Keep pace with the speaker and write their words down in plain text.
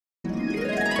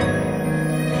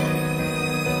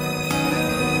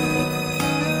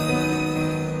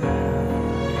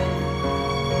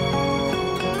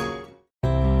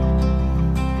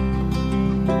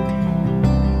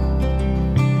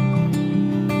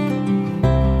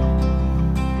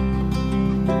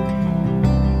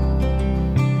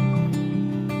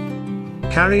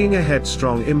Carrying a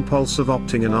headstrong impulse of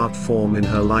opting an art form in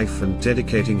her life and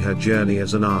dedicating her journey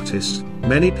as an artist,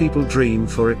 many people dream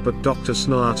for it, but Dr.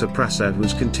 Snehlata Prasad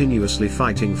was continuously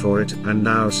fighting for it and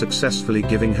now successfully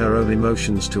giving her own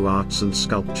emotions to arts and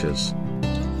sculptures.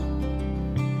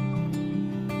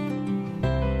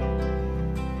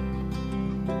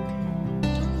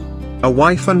 A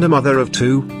wife and a mother of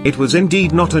two, it was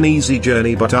indeed not an easy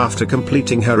journey, but after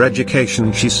completing her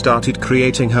education she started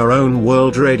creating her own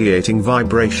world, radiating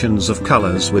vibrations of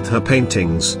colors with her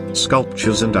paintings,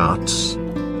 sculptures and arts.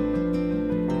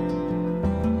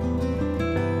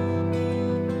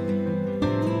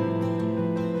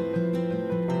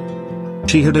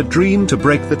 She had a dream to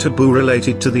break the taboo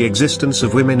related to the existence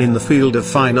of women in the field of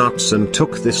fine arts and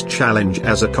took this challenge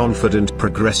as a confident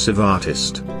progressive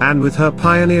artist, and with her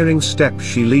pioneering step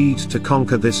she led to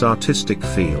conquer this artistic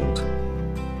field.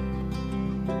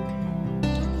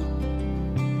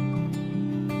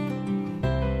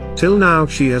 Till now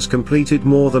she has completed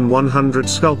more than 100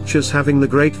 sculptures having the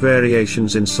great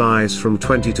variations in size from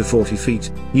 20 to 40 feet,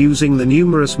 using the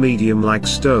numerous medium like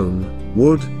stone,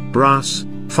 wood, brass,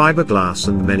 fiberglass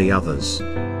and many others.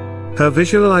 Her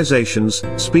visualizations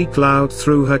speak loud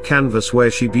through her canvas, where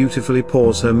she beautifully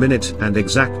pours her minute and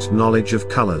exact knowledge of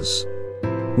colors.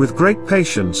 With great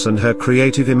patience and her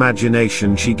creative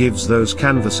imagination she gives those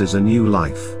canvases a new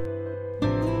life.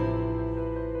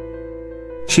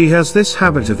 She has this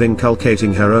habit of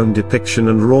inculcating her own depiction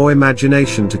and raw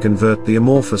imagination to convert the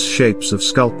amorphous shapes of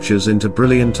sculptures into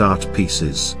brilliant art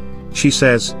pieces. She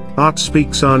says, "Art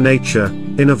speaks our nature,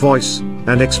 inner voice,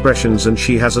 and expressions," and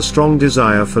she has a strong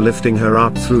desire for lifting her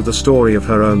art through the story of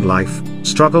her own life,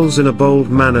 struggles in a bold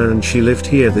manner, and she lived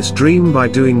here this dream by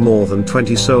doing more than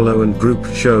 20 solo and group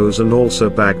shows and also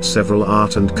bagged several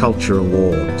art and culture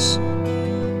awards.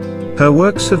 Her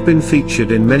works have been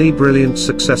featured in many brilliant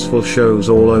successful shows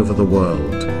all over the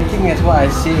world. I think that's what I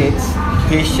see, it's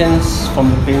patience from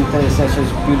the painter. It's actually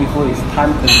beautiful, it's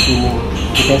time consuming.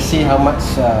 You can see how much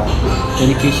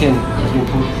dedication has been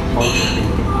put for the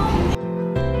painting.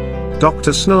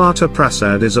 Dr. Snehlata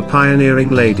Prasad is a pioneering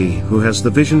lady who has the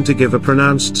vision to give a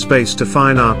pronounced space to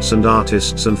fine arts and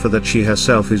artists, and for that she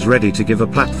herself is ready to give a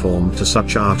platform to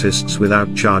such artists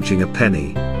without charging a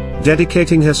penny.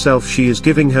 Dedicating herself, she is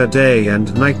giving her day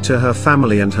and night to her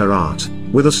family and her art,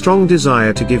 with a strong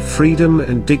desire to give freedom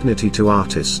and dignity to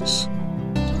artists.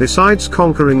 Besides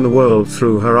conquering the world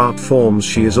through her art forms,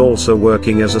 she is also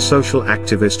working as a social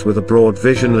activist with a broad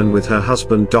vision, and with her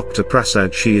husband Dr.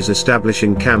 Prasad she is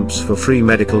establishing camps for free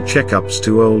medical checkups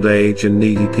to old age and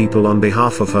needy people on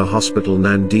behalf of her hospital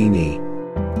Nandini.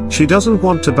 She doesn't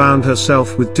want to bound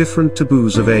herself with different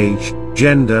taboos of age,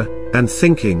 gender, and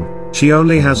thinking. She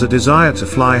only has a desire to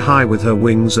fly high with her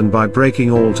wings, and by breaking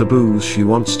all taboos she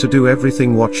wants to do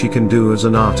everything what she can do as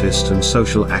an artist and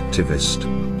social activist.